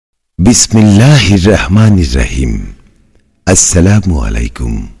বিসমিল্লাহির রহমানির রহিম। আসসালামু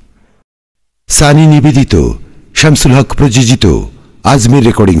আলাইকুম। সানি নিবেদিত, শামসুল হক প্রযোজিত আজমির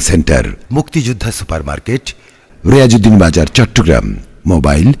রেকর্ডিং সেন্টার, মুক্তিযোদ্ধা সুপারমার্কেট, রিয়াজউদ্দিন বাজার, চট্টগ্রাম।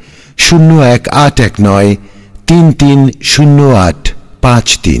 মোবাইল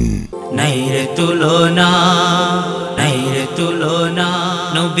 0189330853। নাইরে তুলনা, নাইরে তুলনা,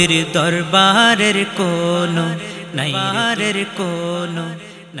 নবীর দরবারের কোনো, নাইরে কোনো,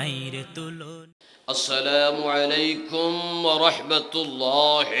 নাইরে তুলনা। আসসালামু আলাইকুম ওয়া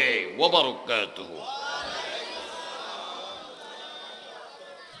রাহমাতুল্লাহি ওয়া বারাকাতুহু।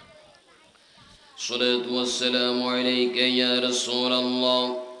 الصلاة والسلام عليك يا رسول الله،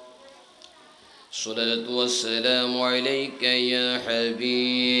 الصلاة والسلام عليك يا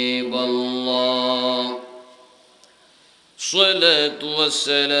حبيب الله، الصلاة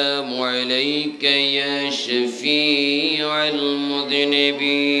والسلام عليك يا شفيع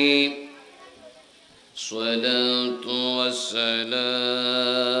المذنبين، الصلاة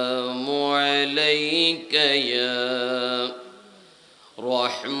والسلام عليك يا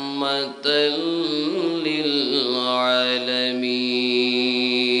رحمة للعالمين.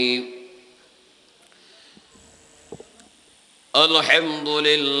 الحمد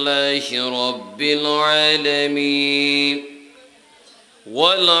لله رب العالمين،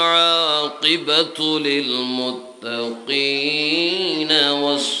 والعاقبة للمتقين،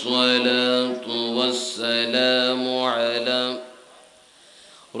 والصلاة والسلام على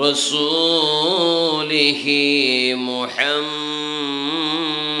رسوله محمد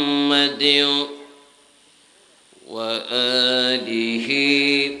وآله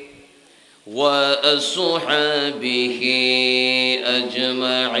وأصحابه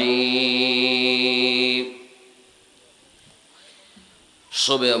أجمعين।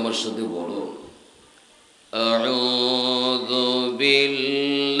 সবে আমার সাথে বলো, আউযু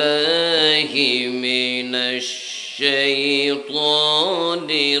বিল্লাহি মিনাশ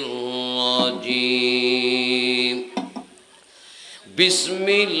শাইতানির রাজীম।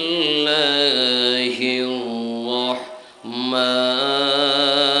 বিসমিল্লাহির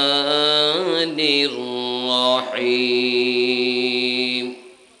রাহমানির রাহিম।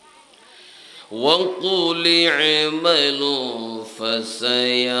 وقل اعملوا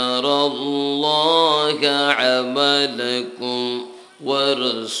فسيرى الله عملكم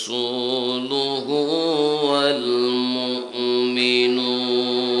ورسوله والمؤمنون.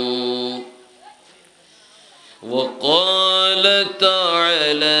 وقال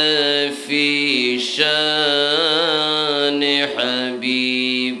تعالى في شان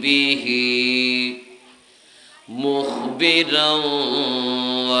حبيبه مخبرا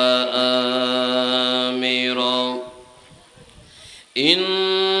وآمرا: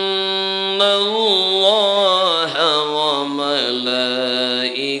 إن الله وملائكته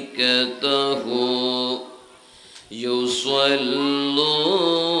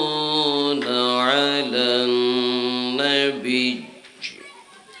يصلون على النبي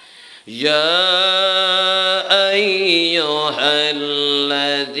يا أيها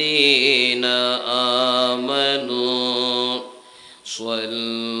الذين آمنوا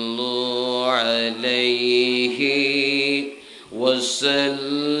صلوا عليه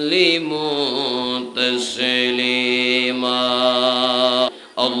وسلموا تسليما.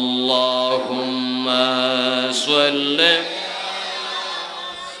 اللهم صل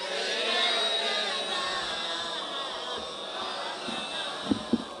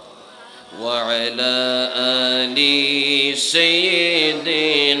وعلى آل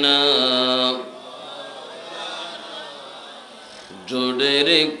سيدنا জোড়ের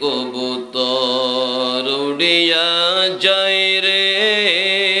কবুতর উড়িয়া যায় রে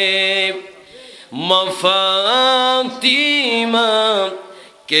মফাতিমা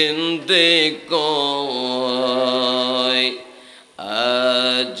কেন্দে কয়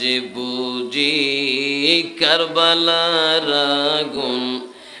আজ বুঝি কারবালার আগুন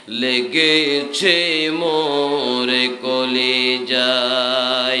লেগেছে মোরে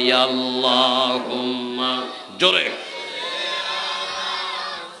কলিজায়। আল্লাহুম্মা জোরে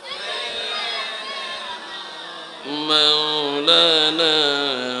مولانا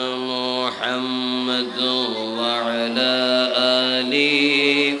محمد وعلى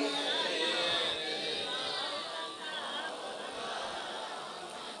آله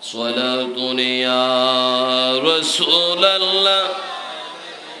صلاة يا رسول الله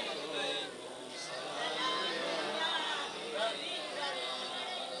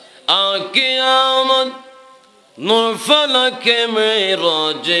आके आमद नूर फलक में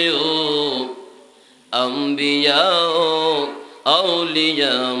रोज़ो अम्बिया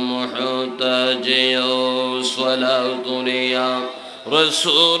औलिया मुहताज सलातुनिया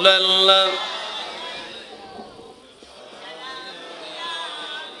রাসূলুল্লাহ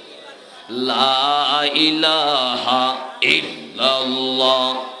লা ইলাহা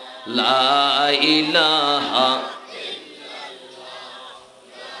ইল্লাল্লাহ লা ইলাহা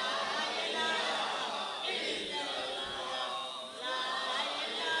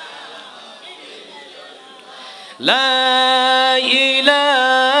لا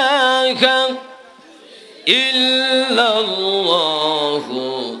إله إلا الله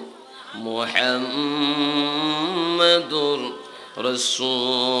محمد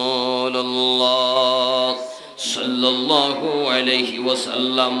رسول الله صلى الله عليه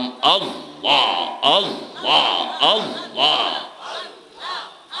وسلم الله الله الله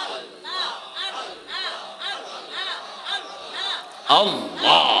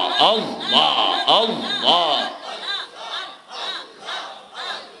الله الله الله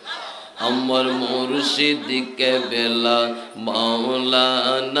আমার মুর্শিদ কেবলা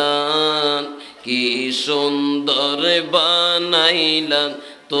মাওলানা কি সুন্দর বানাইলেন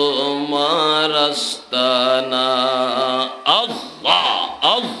তোমার আস্তানা আল্লাহ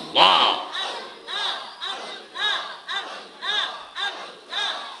আল্লাহ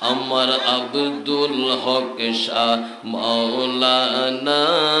আমার আব্দুল হক শাহ মাওলানা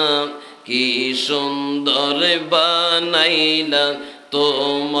কি সুন্দর বানাইলেন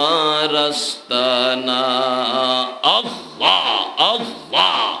তোমার আস্তানা আল্লাহ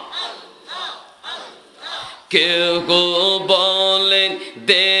আল্লাহ কেউ বলে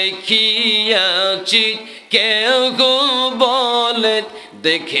দেখিয়াছি কেউ বলে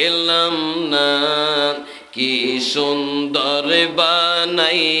দেখিলাম না কি সুন্দর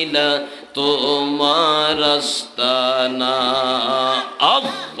বানাইলা তোমার আস্তানা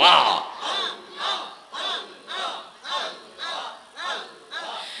আল্লাহ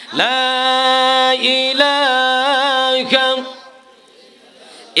لا إله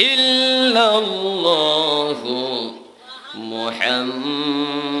إلا الله محمد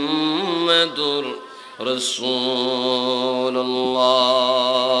رسول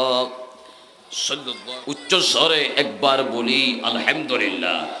الله উচ্চ স্বরে একবার বলি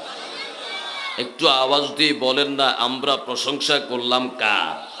আলহামদুলিল্লাহ। একটু আওয়াজ দিয়ে বলেন না আমরা প্রশংসা করলাম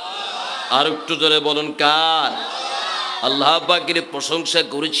কার? আর একটু জোরে বলেন কার? আল্লাহ পাকের প্রশংসা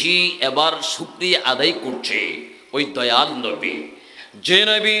করেছি, এবার শুকরিয়া আদায় করছে ওই দয়াল নবী, যে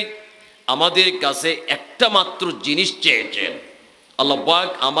নবী আমাদের কাছে একটা মাত্র জিনিস চেয়েছেন। আল্লাহ পাক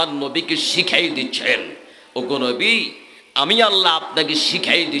আমার নবীকে শিখাই দিচ্ছেন, ওগো নবী আমি আল্লাহ আপনাকে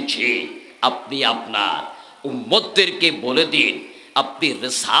শিখাই দিচ্ছি, আপনি আপনার উম্মতদেরকে বলে দিন আপনি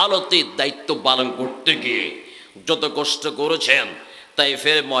রিসালতের দায়িত্ব পালন করতে গিয়ে যত কষ্ট করেছেন,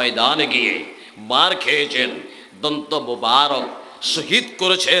 তাইফের ময়দানে গিয়ে মার খেয়েছেন, দন্ত মুবারক শহীদ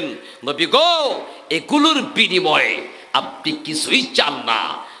করেছেন, নবী গো এগুলোর বিনিময়ে আপনি কিছুই চান না,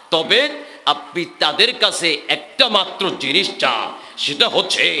 তবে আপনি তাদের কাছে একটা মাত্র জিনিস চান, সেটা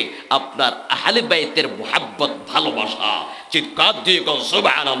হচ্ছে আপনার আহলে বাইতের মুহাব্বত ভালোবাসা। চিৎকার দিয়ে কোন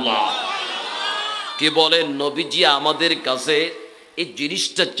সুবহানাল্লাহ। কি বলেন নবীজি আমাদের কাছে এই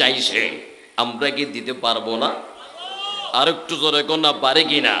জিনিসটা চাইছে, আমরা কি দিতে পারবো না? আর একটু জোরে কোন না পারে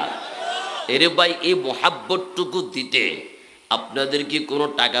কিনা? এরে ভাই এই মুহাব্বতটুকু দিতে আপনাদের কি কোনো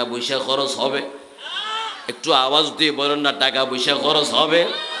টাকা পয়সা খরচ হবে? একটু আওয়াজ দিয়ে বলেন না টাকা পয়সা খরচ হবে?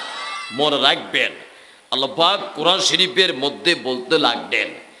 মনে রাখবেন আল্লাহ পাক কোরআন শরীফের মধ্যে বলতে লাগলেন,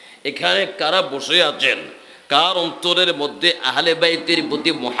 এখানে কারা বসে আছেন, কার অন্তরের মধ্যে আহলে বাইতের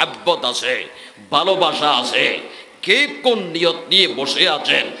প্রতি মুহাব্বত আছে, ভালোবাসা আছে, কে কোন নিয়ত নিয়ে বসে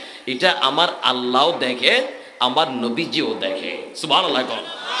আছেন, এটা আমার আল্লাহও দেখে, আমার নবীজিও দেখে। সুবহানাল্লাহ।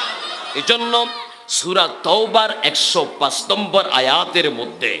 এজন্য সূরা তাওবার 105 নম্বর আয়াতের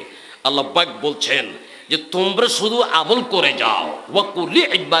মধ্যে আল্লাহ পাক বলছেন যে তোমরা শুধু আমল করে যাও, ওয়া কুলি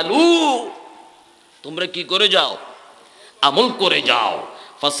ইবালু, তোমরা কি করে যাও? আমল করে যাও।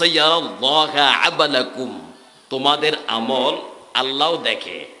 ফাসায়ারাল্লাহু আমালাকুম, তোমাদের আমল আল্লাহ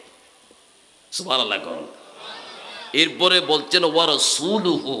দেখে। সুবহানাল্লাহ। এরপরে বলছেন ওয়া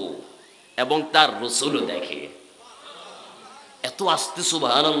রাসূলুহু, এবং তার রাসূলও দেখে। এত আস্তে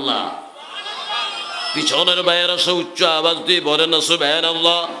সুবহানাল্লাহ। পিছনের ভাইয়েরা সব উচ্চ আওয়াজ দিয়ে বলেন না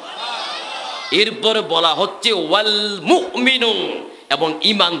সুবহানাল্লাহ। এরপরে বলা হচ্ছে ওয়াল মুমিনুন, এবং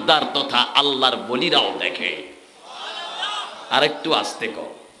ইমানদার তথা আল্লাহর বলিরাও দেখে। আরেকটু আস্তে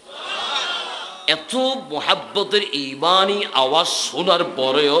কর। এত মুহাব্বতের ঈমানি আওয়াজ শোনার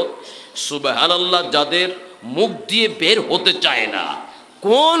পরেও সুবহানাল্লাহ যাদের মুখ দিয়ে বের হতে চায় না,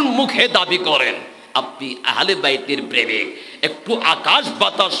 কোন মুখে দাবি করেন আপনি আহলে বাইতের প্রেমিক, একটু আকাশ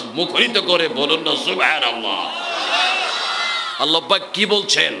বাতাস মুখরিত করে বলুন না সুবহানাল্লাহ। আল্লাহ পাক কি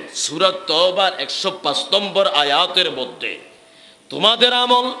বলছেন সূরা তাওবার 105 নম্বর আয়াতের মধ্যে, তোমাদের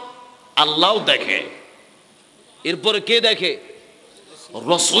আমল আল্লাহ দেখে, এরপরে কে দেখে?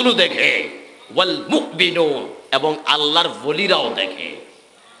 রাসূলও দেখে, ওয়াল মুমিনুন, এবং আল্লাহর ওলিরাও দেখে।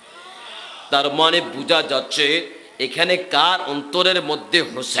 তার মানে বোঝা যাচ্ছে এখানে কার অন্তরের মধ্যে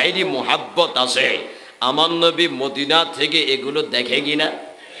হুসাইনি মোহাব্বত আছে, আমার নবী মদিনা থেকে এগুলো দেখে কিনা?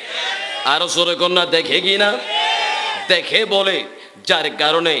 আরো জোরে কন্যা দেখে কিনা? দেখে বলে, যার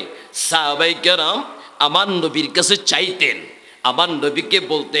কারণে সাহাবায়ে কেরাম আমার নবীর কাছে চাইতেন, আমার নবীকে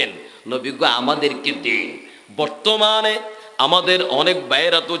বলতেন, নবী গো আমাদেরকে দিন। বর্তমানে আমাদের অনেক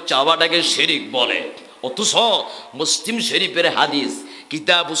ভাইয়েরা তো চাওয়াটাকে শিরক বলে, অথচ মুসলিম শরীফের হাদিস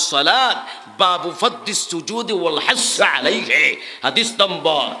কিতাবুস সালাত বাবু ফাদ্দিস সুজুদ ওয়াল হাস আলাইহি, হাদিস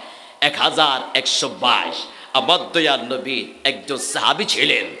নম্বর 1122, আমার দয়াল নবী একজন সাহাবী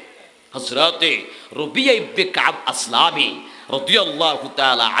ছিলেন হযরতে রবিয়া ইবনে কাব আসলামি রাদিয়াল্লাহু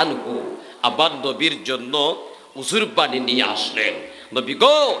তাআলা আনহু, আমার নবীর জন্য উজুর পানি নিয়ে আসলেন। নবী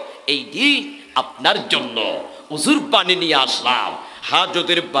গো এই দিন আপনার জন্য উজুর পানি নিয়ে আসলাম,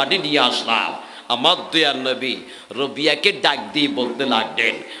 হাজতের পানি নিয়ে আসলাম। আমার দয়াল নবী রবিয়াকে ডাক দিয়ে বলতে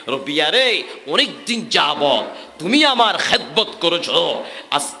লাগলেন, রবিয়া রে, অনেকদিন যাবত তুমি আমার খেদমত করেছো,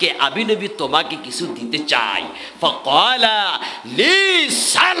 আজকে আমি নবী তোমাকে কিছু দিতে চাই। ফাকালা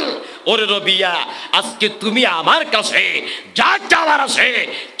লিসাল, ওরে রবিয়া, আজকে তুমি আমার কাছে যা চাওয়ার আছে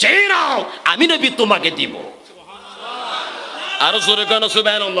চেয়ে নাও, আমি নবী তোমাকে দিব। আরো জোরে কেন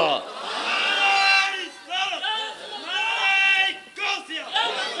সুবহানাল্লাহ।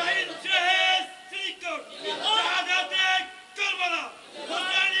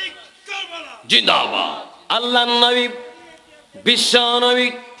 জিন্দাবাদ। আল্লাহ নবী, বিশ্ব নবী,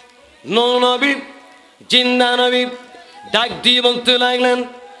 নূর নবী, জিন্দা নবী ডাক দিয়ে বলতে লাগলেন,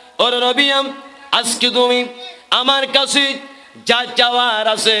 ওরে নবী, আজকে তুমি আমার কাছে যা চাওয়ার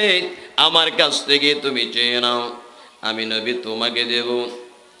আছে আমার কাছ থেকে তুমি চেয়ে নাও, আমি নবী তোমাকে দেব।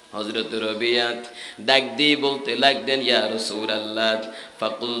 হযরত রবিয়া ডাক দিয়ে বলতে লাগলেন, ইয়া রাসূলুল্লাহ,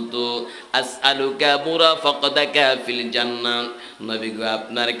 ফাকুলতু আসআলুকা মুরাফাকাতাকা ফিল জান্নাহ, নবী গো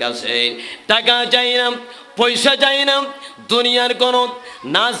আপনার কাছে টাকা চাই না, পয়সা চাই না, দুনিয়ার কোন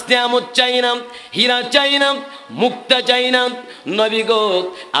নাজ নেয়ামত চাই না, হীরা চাই না, মুক্তা চাই না, নবী গো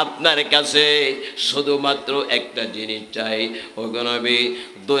আপনার কাছে শুধুমাত্র একটা জিনিস চাই। ও গো নবী,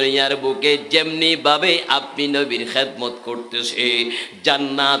 দুনিয়ার বুকে যেমনি ভাবে আপনি নবীর খেদমত করতেছে,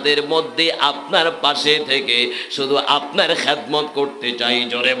 জান্নাতের মধ্যে আপনার পাশে থেকে শুধু আপনার খেদমত করতে চাই।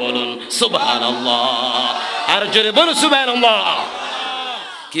 জোরে বলুন সুবহানাল্লাহ, আর জোরে বলুন সুবহানাল্লাহ।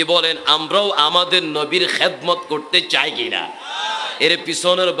 কি বলেন, আমরাও আমাদের নবীর খেদমত করতে চাই কিনা? এর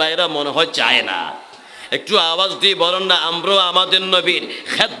পিছনের বাইরা মনে হয় চায় না। একটু আওয়াজ দিয়ে বলেন না, আমরাও আমাদের নবীর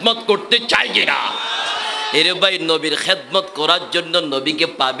খেদমত করতে চাই কিনা? এর ভাই, নবীর খেদমত করার জন্য নবীকে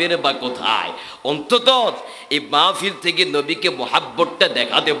পাবেন বা কোথায়? অন্তত এই মাহফিল থেকে নবীকে মোহাব্বতটা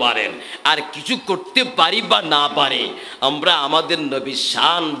দেখাতে পারেন। আর কিছু করতে পারি বা না পারি, আমরা আমাদের নবীর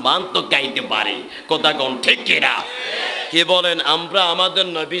শান মান তো গাইতে পারি। কথা কোন ঠিক কিনা? কি বলেন, আমরা আমাদের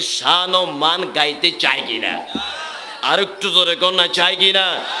নবীর শান ও মান গাইতে চাই কিনা? আর একটু জোরে কোন না, চাই কিনা?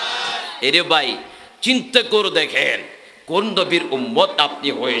 এরে ভাই, চিন্তা করে দেখেন, কোন নবীর উম্মত আপনি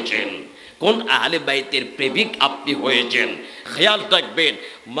হয়েছেন, কোন আহলে বাইতের প্রেমিক আপনি হয়েছেন। খেয়াল রাখবেন,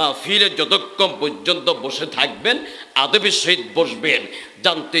 মাহফিলে যতক্ষণ পর্যন্ত বসে থাকবেন আদবের সহিত বসবেন,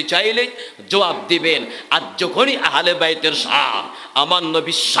 জানতে চাইলে জবাব দিবেন। আর যখনই আহলে বাইতের শান, আমার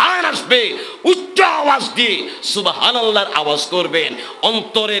নবীর শান আসবে, উচ্চ আওয়াজ দিয়ে সুবহানাল্লাহর আওয়াজ করবেন,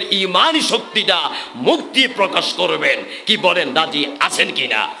 অন্তরের ঈমানি শক্তিটা মুখ দিয়ে প্রকাশ করবেন। কি বলেন, রাজি আছেন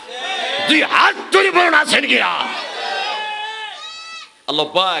কিনা? দুই হাত ধরে বলেন, আছেন কিনা? আল্লাহ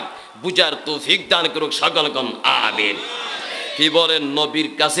পাক বুঝার তৌফিক দান করুক, সকল কোন আমিন। কি বলেন, নবীর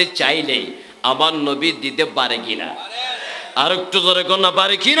কাছে চাইলে আমার নবী দিতে পারে কিনা? আর একটু জোরে কোন না,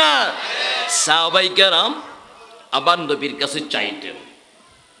 পারে কিনা? সাহাবায়ে কেরাম আমার নবীর কাছে চাইতেন,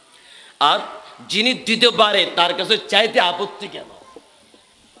 আর যিনি দিতে পারে তার কাছে চাইতে আপত্তি কেন?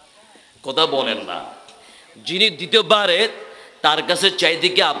 কথা বলেন না। যিনি দিতে পারে তার কাছে চাইতে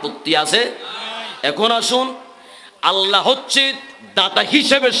কি আপত্তি আছে? এখন আসুন, আল্লাহ হচ্ছে দাতা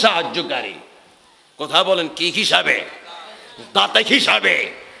হিসেবে সাহায্যকারী। কথা বলেন, কি হিসাবে? দাতা হিসাবে।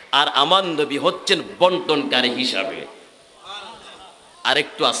 আর আমার নবী হচ্ছেন বন্টনকারী হিসাবে। আর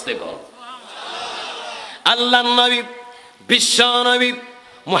একটু আসতে কর। আল্লাহ নবী, বিশ্ব নবী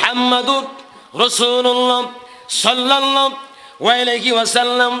মুহাম্মাদুর রাসূলুল্লাহ সাল্লাল্লাহু আলাইহি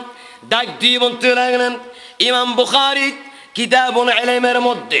ওয়াসাল্লাম ডাক দিয়ে বলতে লাগলেন, ইমাম বুখারী কিতাবুল ইলমের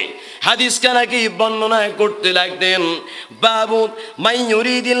মধ্যে হাদিস কানাকে বর্ণনা করতে লাগলেন। বাবু মান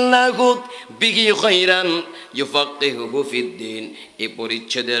ইউরিদিল্লাহু বিহি খায়রান ইউফাক্কিহুহু ফিদ্দিন। এই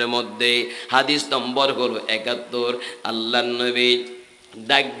পরিচ্ছেদের মধ্যে হাদিস নম্বর হলো ৭১। আল্লাহর নবী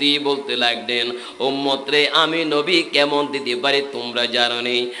ডাক দিয়ে বলতে লাগলেন, উম্মত রে, আমি নবী কেমন দিতে পারি তোমরা জানো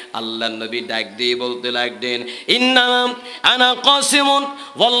নি? আল্লাহর নবী ডাক দিয়ে বলতে লাগলেন, ইন্নামা আনা কাসিমুন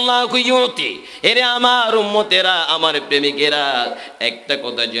ওয়াল্লাহু ইউতি। এরে আমার উম্মতেরা, আমার প্রেমিকেরা, একটা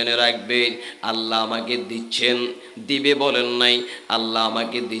কথা জেনে রাখবেন, আল্লাহ আমাকে দিচ্ছেন, দিবে বলেন নাই, আল্লাহ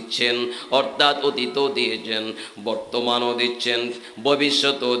আমাকে দিচ্ছেন, অর্থাৎ অতীতও দিয়েছেন, বর্তমানও দিচ্ছেন,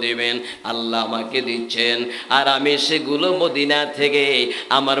 ভবিষ্যতেও দেবেন। আল্লাহ আমাকে দিচ্ছেন, আর আমি সেগুলো মদিনা থেকে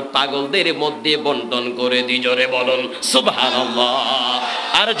আমার পাগলদের মধ্যে বন্টন করে দিই। জোরে বলুন সুবহানাল্লাহ,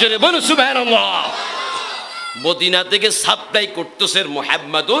 আর জোরে বলুন সুবহানাল্লাহ। মদিনা থেকে সাপ্লাই করতেছেন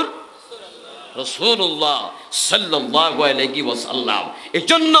মুহাম্মাদুর রাসূলুল্লাহ সাল্লাল্লাহু আলাইহি ওয়াসাল্লাম।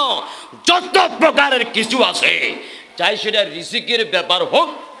 এজন্য যত প্রকারের কিছু আছে, চাই সেটা রিজিকের ব্যাপার হোক,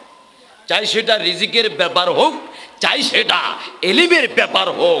 চাই সেটা রিজিকের ব্যাপার হোক, চাই সেটা এলিমের ব্যাপার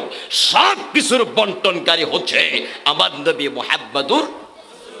হোক, সব কিছুর বন্টনকারী হচ্ছে আমার নবী মুহাম্মাদুর,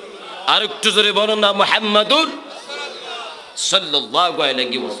 আর একটু জোরে বলুন না, মুহাম্মাদুর সাল্লাল্লাহু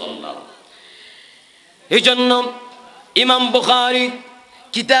আলাইহি ওয়াসাল্লাম। এই জন্য ইমাম বুখারী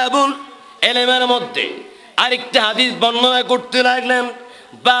কিতাবুল ইলমের মধ্যে আরেকটা হাদিস বর্ণনা করতে লাগলেন।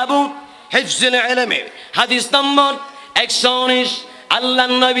 বাবু হিফজুল ইলম, হাদিস নম্বর ১১৯।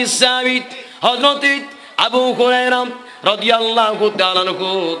 আল্লাহর নবী সাহাবী হযরত আবু হুরায়রা রাদিয়াল্লাহু তাআলা আনহু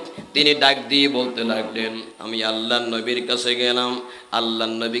তিনি ডাক দিয়ে বলতে লাগলেন, আমি আল্লাহর নবীর কাছে গেলাম,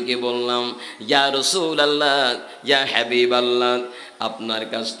 আল্লাহর নবীকে বললাম, ইয়া রাসূলুল্লাহ, ইয়া হাবিবাল্লাহ, আপনার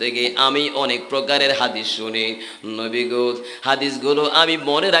কাছ থেকে আমি অনেক প্রকারের হাদিস শুনি, নবী গো, হাদিসগুলো আমি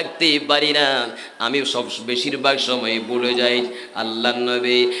মনে রাখতে পারি না, আমি সব বেশিরভাগ সময় ভুলে যাই। আল্লাহর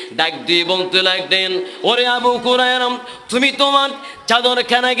নবী ডাক দিয়ে বলতে লাগলেন, ওরে আবু হুরায়রা, তুমি তোমার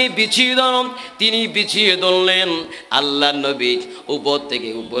চাদরখানাকে বিছিয়ে দাও। তিনি বিছিয়ে ধরলেন। আল্লাহর নবী উপর থেকে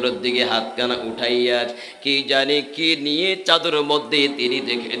উপরের দিকে হাতখানা উঠাইয়া কি জানি কি নিয়ে চাদরের মধ্যে তিনি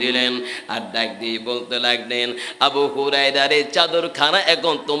দেখে দিলেন, আর ডাক দিয়ে বলতে লাগলেন, আবু হুরায়রা রে, চাদরখানা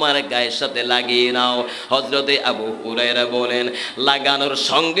এখন তোমার গায়ের সাথে লাগিয়ে নাও। হযরতে আবু হুরায়রা বলেন, লাগানোর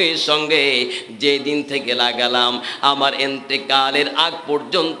সঙ্গে সঙ্গে যেদিন থেকে লাগালাম, আমার ইন্তেকালের আগ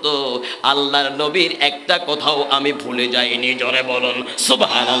পর্যন্ত আল্লাহর নবীর একটা কথাও আমি ভুলে যাইনি। জোরে বলুন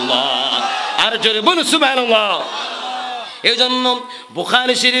সুবহানাল্লাহ, আর জোরে বলুন সুবহানাল্লাহ। এই জন্য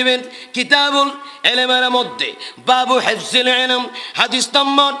বুখারী শরীফের কিতাবুল ইলমের মধ্যে বাবু হিফজুল ইলম হাদিস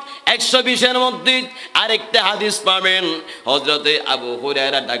নম্বর ১২০-এর মধ্যে আরেকটা হাদিস পাবেন। হযরতে আবু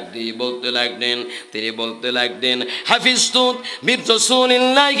হুরায়রা ডাক দিয়ে বলতে লাগলেন, তিনি বলতে লাগলেন, হাফিজতু মির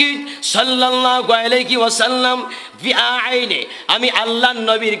রাসূলিল্লাহি সাল্লাল্লাহু আলাইহি ওয়াসাল্লাম ফি আইনি, আমি আল্লাহর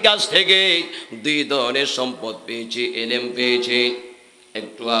নবীর কাছ থেকে দুই ধরনের সম্পদ পেয়েছি, ইলম পেয়েছি।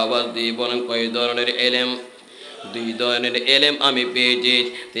 একটু আওয়াজ দিয়ে বলেন, কয় ধরনের ইলম? দুই ধরনের ইলম আমি পেয়েছি।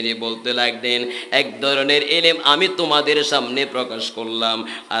 তিনি বলতে লাগলেন, এক ধরনের ইলম আমি তোমাদের সামনে প্রকাশ করলাম,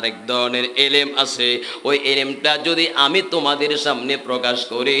 আরেক ধরনের ইলম আছে, ওই ইলমটা যদি আমি তোমাদের সামনে প্রকাশ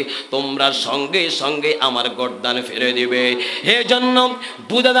করি, তোমরা সঙ্গে সঙ্গে আমার গর্দান ফেলে দিবে। এই জন্য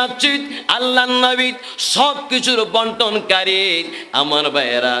বুঝা যাচ্ছে আল্লাহর নবী সব কিছুর বন্টনকারী। আমার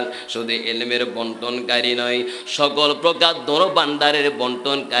ভাইয়েরা, শুধু ইলমের বন্টনকারী নয়, সকল প্রকার ধন ভান্ডারের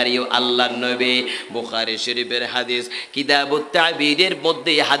বন্টনকারীও আল্লাহর নবী। বুখারী শরীফের হাদিস কিতাবুত তাবিরের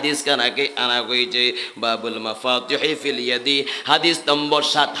মধ্যে হাদিস কানাকে আনা হয়েছে, বাবুল মাফাতিহি ফিল ইয়াদি, হাদিস নম্বর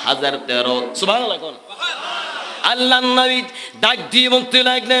 ৭০১৩। সুবহানাল্লাহ। আল্লাহর নবী ডাক দিয়ে বলতে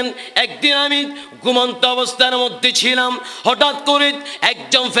লাগলেন, একদিন আমি ঘুমন্ত অবস্থার মধ্যে ছিলাম, হঠাৎ করে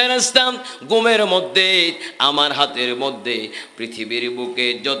একজন ফেরেশতা ঘুমের মধ্যে আমার হাতের মধ্যে পৃথিবীর বুকে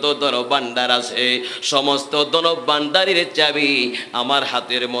যত ধন ভান্ডার আছে সমস্ত ধন ভান্ডারের চাবি আমার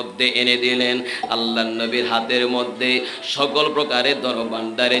হাতের মধ্যে এনে দিলেন। আল্লাহর নবীর হাতের মধ্যে সকল প্রকারের ধন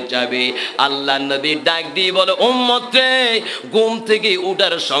ভান্ডারের চাবি। আল্লাহর নবী ডাক দিয়ে বলে, উম্মত রে, ঘুম থেকে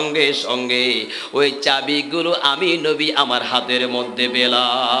উঠার সঙ্গে সঙ্গে ওই চাবিগুলো আমি নবী আমার হাতের মধ্যে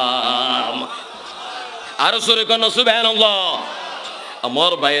পেলাম। আরো জোরে কোন সুবহানাল্লাহ।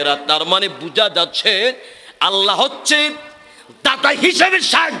 আমার ভাইয়েরা, তার মানে বোঝা যাচ্ছে আল্লাহ হচ্ছে দাতা হিসেবে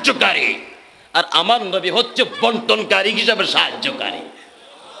সাহায্যকারী, আর আমার নবী হচ্ছে বন্টনকারী হিসেবে সাহায্যকারী।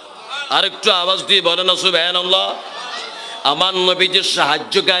 আর একটু আওয়াজ দিয়ে বলেন না সুবহানাল্লাহ। আমার নবী যে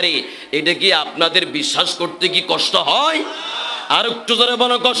সাহায্যকারী, এটা কি আপনাদের বিশ্বাস করতে কি কষ্ট হয়? আর একটু জোরে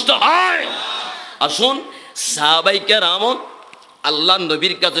বলেন, কষ্ট হয়? আসুন, সাহাবায়ে কেরাম আল্লাহর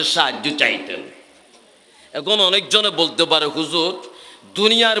নবীর কাছে সাহায্য চাইতেন। এখন অনেকজনে বলতে পারে, হুজুর,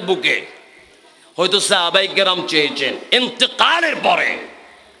 দুনিয়ার বুকে হয়তো সাহাবায়ে কেরাম চেয়েছেন, ইন্তেকালের পরে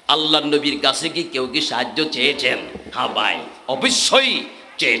আল্লাহ নবীর কাছে কি কেউ কি সাহায্য চেয়েছেন? হ্যাঁ ভাই, অবশ্যই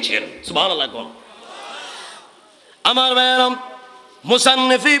চেয়েছেন। সুবহানাল্লাহ। আমার ভাইয়েরাম,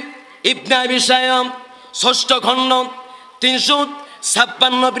 মুসান্নিফ ইবনে আবি শাইবা ৬ষ্ঠ খণ্ড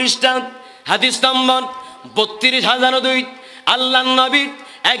 ৩৫৬ পৃষ্ঠা হাদিস নম্বর ৩২০০২। আল্লাহর নবী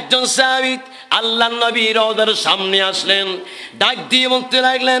একজন সাহাবী আল্লাহর নবী রওজার সামনে আসলেন, ডাক দিয়ে বলতে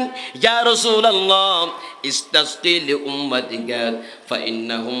লাগলেন, ইয়া রাসূলুল্লাহ ইস্তাসকি লি উম্মাতিকা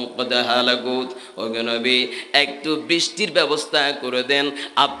ফাইন্নাহুম ক্বাদ হালাকুত। ও নবী, একটু বৃষ্টির ব্যবস্থা করে দেন,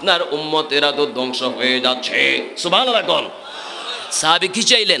 আপনার উম্মতেরা তো ধ্বংস হয়ে যাচ্ছে। সুবহানাল্লাহ। সাহাবী কি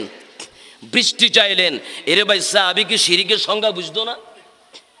চাইলেন? বৃষ্টি চাইলেন। এরে ভাই, সাহাবী কি শিরকের সংজ্ঞা বুঝতো না?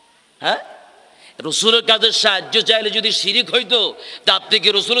 হ্যাঁ, রসুলের কাছে সাহায্য চাইলে যদি শিরিক হইতো, তা আপনি কি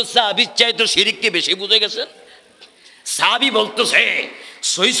রসুলের সাহাবীর চাইতো শিরিককে বেশি বুঝে গেছেন? সাহাবী বলতেছে,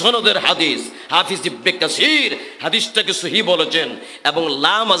 সহিহ সনদের হাদিস, হাফিজ ইবনে কাসির হাদিসটাকে সহিহ বলেছেন, এবং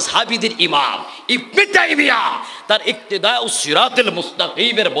লা মাযহাবিদের ইমাম ইবনে তাইমিয়া তার ইক্তিদাউস সিরাতুল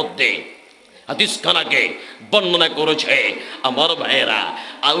মুস্তাকিমের মধ্যে হাদিস খানাকে বর্ণনা করেছে। আমার ভাইয়েরা,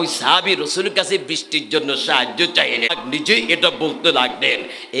 ওই সাহাবী রসুলের কাছে বৃষ্টির জন্য সাহায্য চাইলেন, নিজেই এটা বলতে লাগলেন,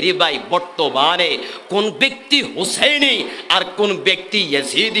 এরে ভাই, বর্তমানে কোন ব্যক্তি হুসাইনি আর কোন ব্যক্তি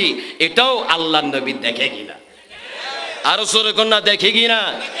ইয়াজিদি, এটাও আল্লাহর নবী দেখে কিনা? আরো সরে কন্যা দেখে কিনা?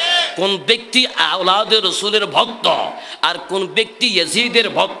 কোন ব্যক্তি আওলাদে রসুলের ভক্ত আর কোন ব্যক্তি ইয়াজিদের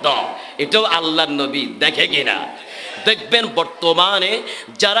ভক্ত, এটাও আল্লাহর নবী দেখে কিনা? দেখবেন বর্তমানে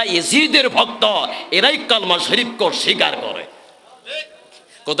যারা ইয়াজিদের ভক্ত, এরাই কালমা শরীফকে স্বীকার করে।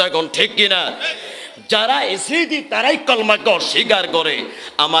 কথা কোন ঠিক কিনা? যারা ইয়াজিদি তারাই কালমাকে অস্বীকার করে।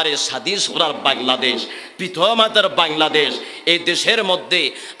 আমার এই স্বাধীন সোনার বাংলাদেশ, পৃথিবী মাতার বাংলাদেশ, এই দেশের মধ্যে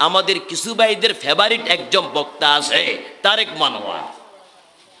আমাদের কিছু ভাইদের ফেভারিট একজন বক্তা আছে, তারেক মনোয়ার।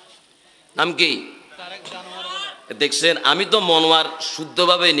 নাম কি? দেখছেন, আমি তো মনোয়ার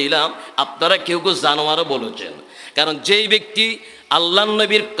শুদ্ধভাবে নিলাম, আপনারা কেউ কেউ জানোয়ারও বলেছেন। কারণ যেই ব্যক্তি আল্লাহ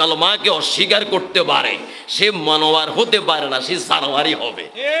নবীর কালমাকে অস্বীকার করতে পারে, সে মনোয়ার হতে পারে না, সে জানোয়ারই হবে।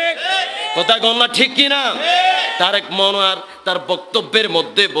 কথা গণনা ঠিক কিনা? তারেক মনোয়ার তার বক্তব্যের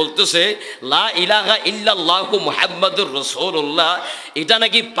মধ্যে বলতেছে, লা ইলাহা ইল্লাল্লাহু মুহাম্মাদুর রাসূলুল্লাহ, এটা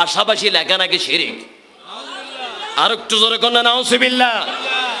নাকি পাশাপাশি লেখা নাকি শিরক। আর একটু জোরে কন্যা নাউজুবিল্লাহ।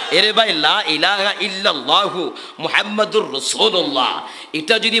 এরে ভাই, লা ইলাহা ইল্লাল্লাহু মুহাম্মাদুর রাসূলুল্লাহ,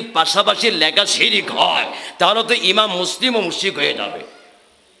 এটা যদি পাশাপাশি লেখা শিরক হয়, তাহলে তো ইমাম মুসলিমও মুশরিক হয়ে যাবে।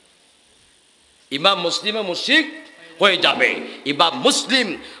 ইমাম মুসলিমও মুশরিক হয়ে যাবে। ইমাম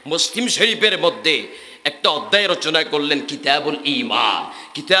মুসলিম শরীফের মধ্যে একটা অধ্যায় রচনা করলেন, কিতাবুল ঈমান।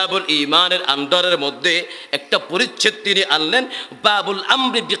 কিতাবুল ঈমানের আন্ডারের মধ্যে একটা পরিচ্ছেদ তিনি আনলেন, বাবুল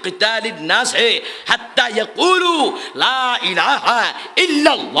আমরি বিকিতালিন নাস হাত্তা ইয়াকুলু লা ইলাহা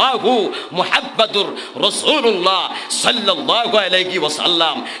ইল্লাল্লাহু মুহাম্মাদুর রাসূলুল্লাহ সাল্লাল্লাহু আলাইহি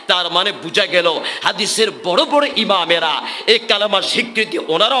ওয়াসাল্লাম। তার মানে বোঝা গেল, হাদিসের বড় বড় ইমামেরা এই কালেমার স্বীকৃতি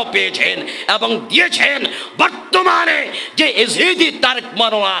ওনারাও পেয়েছেন এবং দিয়েছেন। বর্তমানে যে ইয়াজিদি তারেক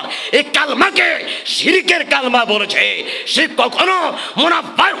মনোয়ার এই কালমাকে শিরকের কালমা বলেছে, সে কখনো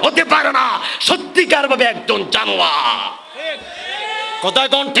মুনাফিক হতে পারে না, সত্যিকার ভাবে একজন জানোয়ার। কথা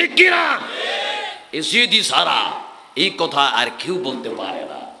কোন ঠিক কিনা? ইয়াজিদি সারা এই কথা আর কেউ বলতে পারে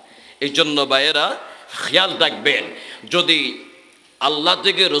না। এই জন্য ভাইয়েরা খেয়াল রাখবেন, যদি আল্লাহ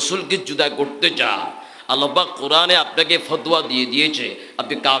থেকে রসুলকে জুদা করতে চান, আল্লাহ পাক কোরআনে আপনাকে ফতোয়া দিয়ে দিয়েছে,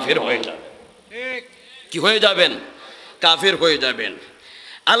 আপনি কাফের হয়ে যাবেন। কি হয়ে যাবেন? কাফের হয়ে যাবেন।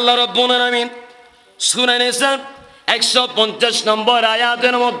 আল্লাহ রাব্বুল আলামিন সূরা নিসা 150 নম্বর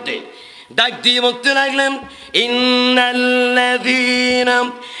আয়াতের মধ্যে ডাক দিয়ে বলতে লাগলেন, ইন্নাল্লাযীনা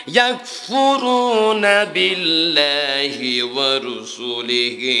ইয়াকফুরুনা বিল্লাহি ওয়া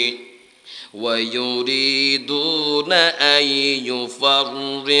রুসুলিহি ওয়া ইউরিদুনা আন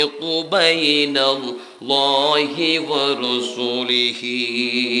ইউফাররিকু বাইনাল্লাহি ওয়া রুসুলিহি।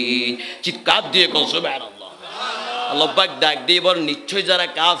 চিৎকার দিয়ে বল সুবহানাল্লাহ। আল্লাহ পাক ডাক দিয়ে বল, নিশ্চয় যারা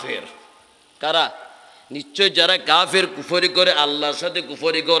কাফের, কারা? নিশ্চয় যারা কাফের, কুফরি করে, আল্লাহর সাথে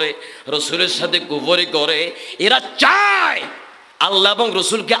কুফরি করে, রসুলের সাথে কুফরি করে, এরা চায় আল্লাহ এবং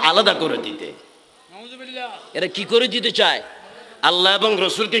রসুলকে আলাদা করে দিতে। এরা কি করে দিতে চায়? আল্লাহ এবং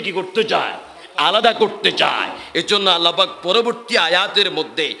রসুলকে কি করতে চায়? আলাদা করতে চায়। এই জন্য আল্লাহ পাক পরবর্তী আয়াতের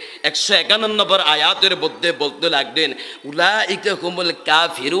মধ্যে 151 নম্বর আয়াতের মধ্যে বলতে লাগলেন, উলাইকা হুমুল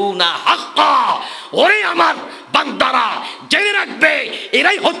কাফিরুনা হাক্কা। ওরে আমার বান্দারা, জেনে রাখবে,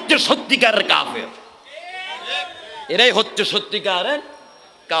 এরাই হচ্ছে সত্যিকারের কাফের, এরাই হচ্ছে সত্যিকারের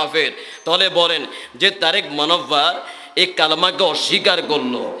কাফের। তাহলে বলেন, যে তারেক মনোয়ার এই কালমাকে অস্বীকার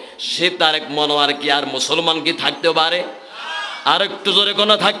করলো, সে তারেক মনোয়ার কি আর মুসলমান কি থাকতে পারে? আর একটু জোরে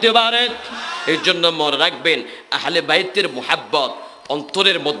কোনো থাকতে পারে? এই জন্য মনে রাখবেন, আহলে বাইতের মুহাব্বত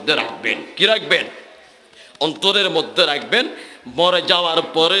অন্তরের মধ্যে রাখবেন। কি রাখবেন? অন্তরের মধ্যে রাখবেন। মরে যাওয়ার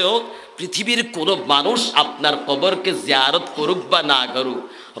পরেও পৃথিবীর কোনো মানুষ আপনার কবরকে জিয়ারত করুক বা না করুক,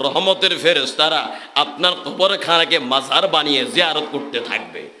 রহমতের ফেরেশতারা আপনার কবরখানাকে মাজার বানিয়ে জিয়ারত করতে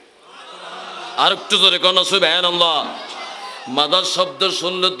থাকবে। আর একটু জোরে কোন সুবহানাল্লাহ। মাজার শব্দ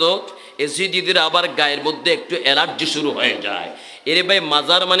শুনলে তো এসিডিদের আবার গায়ের মধ্যে একটু অ্যালার্জি শুরু হয়ে যায়। এরে ভাই,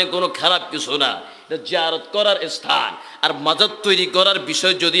 মাজার মানে কোনো খারাপ কিছু না, এটা জিয়ারত করার স্থান। আর মাজার তৈরি করার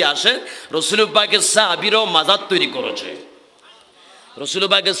বিষয় যদি আসে, রাসূল পাকের সাহাবীরাও মাজার তৈরি করেছে। রাসূল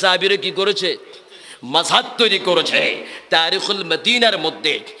পাকের সাহাবীরা কি করেছে? মাজার তৈরি করেছে। তারিখুল মদিনার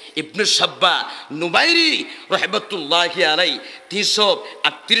মধ্যে ইবনে সাব্বা নুবাইরি রাহমাতুল্লাহি আলাইহি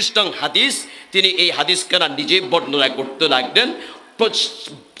 338 নং হাদিস, তিনি এই হাদিসখানা নিজে বর্ণনা করতে লাগলেন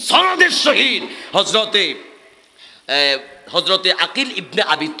সনদের সহিত। হযরতে আকিল ইবনে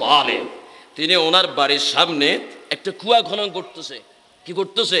আবি তালেব, তিনি ওনার বাড়ির সামনে একটা কুয়া খনন করতেছে। কি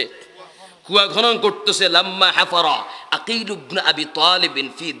করতেছে? কুয়া খনন করতেছে। লাম্মা হাফারা আকিল ইবনে আবি তালেব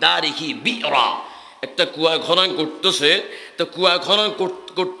ফি দারিহি বিরা, একটা কুয়া খনন করতেছে। তো কুয়া খনন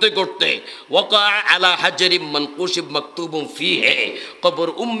করতে করতে ওয়াকা আলা হাজারিম মানকুশিব মাকতুবুন ফিহি কবর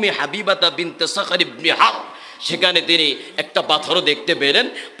উম্মি হাবিবাতা বিনতে সাখর ইবনে হার, সেখানে তিনি একটা পাথর দেখতে পেলেন।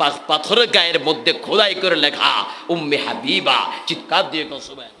 পাথরের গায়ের মধ্যে খোদাই করে লেখা উম্মে হাবিবা। চিৎকার দিয়ে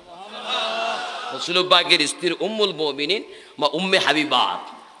সুবহানাল্লাহ। রাসূল পাকের স্ত্রী উম্মুল মুমিনিন মা উম্মে হাবিবা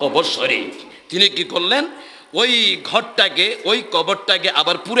কবর শরীফ। তিনি কি করলেন? ওই ঘরটাকে, ওই কবরটাকে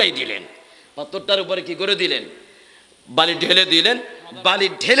আবার পুরাই দিলেন। পাথরটার উপরে কি করে দিলেন? বালি ঢেলে দিলেন। বালি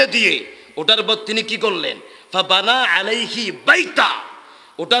ঢেলে দিয়ে ওটার উপর তিনি কি করলেন? ফাবানা আলাইহি বাইতা,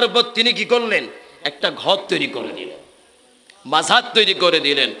 ওটার উপর তিনি কি করলেন? একটা ঘর তৈরি করে দিলেন, মাজার তৈরি করে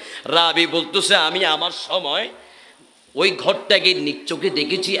দিলেন। রাবি বলতেছে, আমি আমার সময় ওই ঘরটাকে নিজ চোখে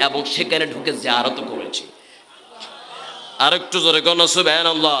দেখেছি এবং সেখানে ঢুকে জিয়ারত করেছি। আর একটু জোরে কোন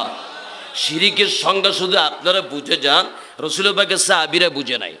সুবহানাল্লাহ। শিরিকের সংজ্ঞা শুধু আপনারা বুঝে যান, রাসূল পাকের সাহাবীরা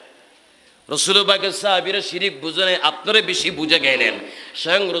বুঝে নাই। রাসূল পাকের সাহাবীরা শিরিক বুঝে নাই, আপনারা বেশি বুঝে গেলেন।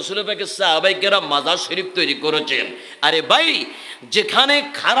 স্বয়ং রাসূল পাকের সাহাবাইকেরা মাজার শরীফ তৈরি করেছেন। আরে ভাই, যেখানে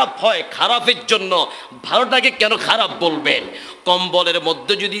খারাপ হয়, খারাপের জন্য ভালোটাকে কেন খারাপ বলবেন? কম্বলের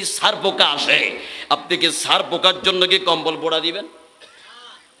মধ্যে যদি সার পোকা আসে, আপনি কি সার পোকার জন্য কি কম্বল বোড়া দিবেন?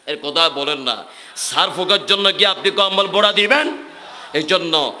 এর কথা বলেন না। সার পোকার জন্য কি আপনি কম্বল বোড়া দিবেন? এই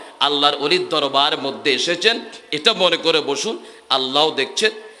জন্য আল্লাহর ওলির দরবার মধ্যে এসেছেন, এটা মনে করে বসুন। আল্লাহও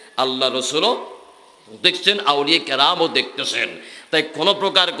দেখছেন, আল্লাহ রসুলও দেখছেন, আউলিয়া কেরামও দেখতেছেন। তাই কোনো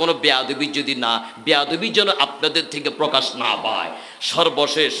প্রকার কোনো বেয়াদবি বেয়াদবি যেন আপনাদের থেকে প্রকাশ না পায়।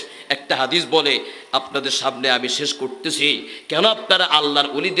 সর্বশেষ একটা হাদিস বলে আপনাদের সামনে আমি শেষ করতেছি। কেন আপনারা আল্লাহর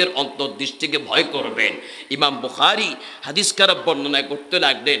ওলিদের অন্তর্দৃষ্টিকে ভয় করবেন? ইমাম বুখারী হাদিস কারা বর্ণনা করতে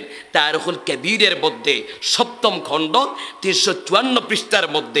লাগলেন তারিখুল কবীরের মধ্যে 7ম খণ্ড 354 পৃষ্ঠার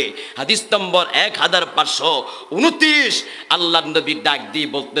মধ্যে হাদিস নম্বর 1529। আল্লাহর নবী ডাক দিয়ে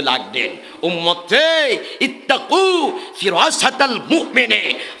বলতে লাগলেন, উম্মতে ইত্তাকু ফিরাসাতাল মুমিনে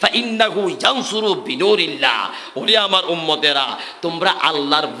ফাইন্নাহু ইয়ানসুরু বিনুরিল্লাহ। ওরে আমার উম্মতেরা, তোমরা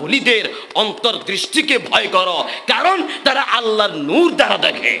আল্লাহর ওলিদের অন্তর্দৃষ্টিকে ভয় করো, কারণ তারা আল্লাহর নূর দ্বারা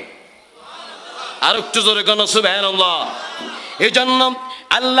দেখে। আর একটু জোরে কোন সুবহানাল্লাহ। এই জন্য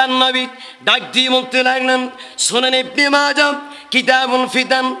আল্লাহর নবী ডাক দিয়ে বলতে লাগলেন, সুনান ইবনে মাজাহ কিতাবুল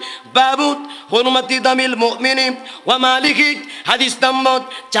ফিতান বাবু হুরমাতি দামিল মুমিনি ওয়া মালিকি হাদিস নম্বর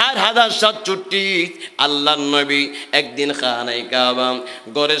 4067। আল্লাহর নবী একদিন খানায়ে কাবা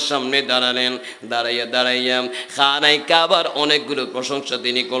ঘরের সামনে দাঁড়ালেন। দাঁড়াইয়া খানায়ে কাবার অনেকগুলো প্রশংসা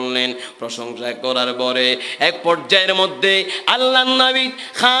তিনি করলেন। প্রশংসা করার পরে এক পর্যায়ের মধ্যে আল্লাহর নবী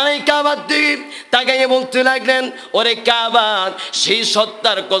খানায়ে কাবার দিকে তাকিয়ে বলতে লাগলেন, ওরে কাবা, সেই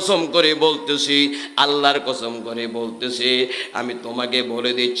সত্তার কসম করে বলতেছি, আল্লাহর কসম করে বলতেছি, আমি তোমাকে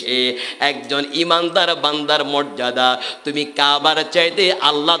বলে দিচ্ছি, একজন ইমানদার বান্দার মর্যাদা তুমি কাবার চাইতে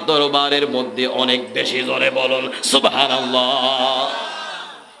আল্লাহ দরবারের মধ্যে অনেক বেশি। জোরে বলুন সুবহানাল্লাহ।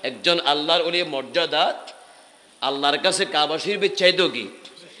 একজন আল্লাহর ওলির মর্যাদা আল্লাহর কাছে কাবা শরীফের চাইতেও কি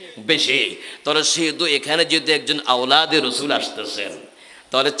বেশি। তাহলে সেহেতু এখানে যদি একজন আওলাদে রসুল আসতেছেন,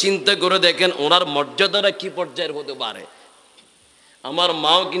 তাহলে চিন্তা করে দেখেন ওনার মর্যাদাটা কি পর্যায়ের হতে পারে। আমার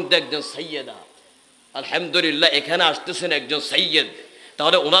মাও কিন্তু একজন সাইয়েদা, আলহামদুলিল্লাহ এখানে আসতেছেন একজন সাইয়েদ,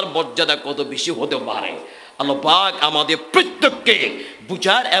 তাহলে ওনার মর্যাদা কত বেশি হতে পারে। আল্লাহ পাক আমাদের প্রত্যেককে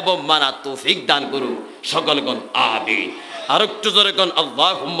বুঝার এবং মানার তৌফিক দান করুন। সকলগণ আমিন। আর একটু জোরে কোন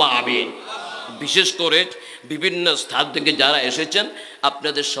আল্লাহুম্মা আমিন। বিশেষ করে বিভিন্ন স্থান থেকে যারা এসেছেন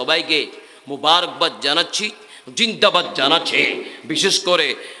আপনাদের সবাইকে মুবারকবাদ জানাচ্ছি, জিন্দাবাদ জানাচ্ছি। বিশেষ করে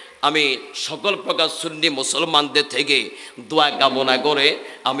আমি সকল প্রকার সুন্নি মুসলমানদের থেকে দোয়া কামনা করে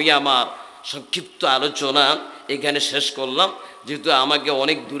আমি আমার সংক্ষিপ্ত আলোচনা এখানে শেষ করলাম। যেহেতু আমাকে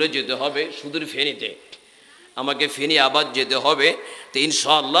অনেক দূরে যেতে হবে, সুদূর ফেনীতে আমাকে ফেনী আবার যেতে হবে, তো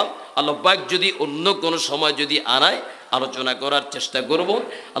ইনশাআল্লাহ আল্লাহ পাক যদি অন্য কোনো সময় যদি আনায় আলোচনা করার চেষ্টা করব।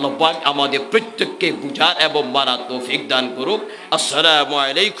 আল্লাহ পাক আমাদের প্রত্যেককে বুঝার এবং মারার তৌফিক দান করুক। আসসালামু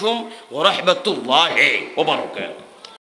আলাইকুম ওয়া রাহমাতুল্লাহি ওয়া বারাকাতুহু।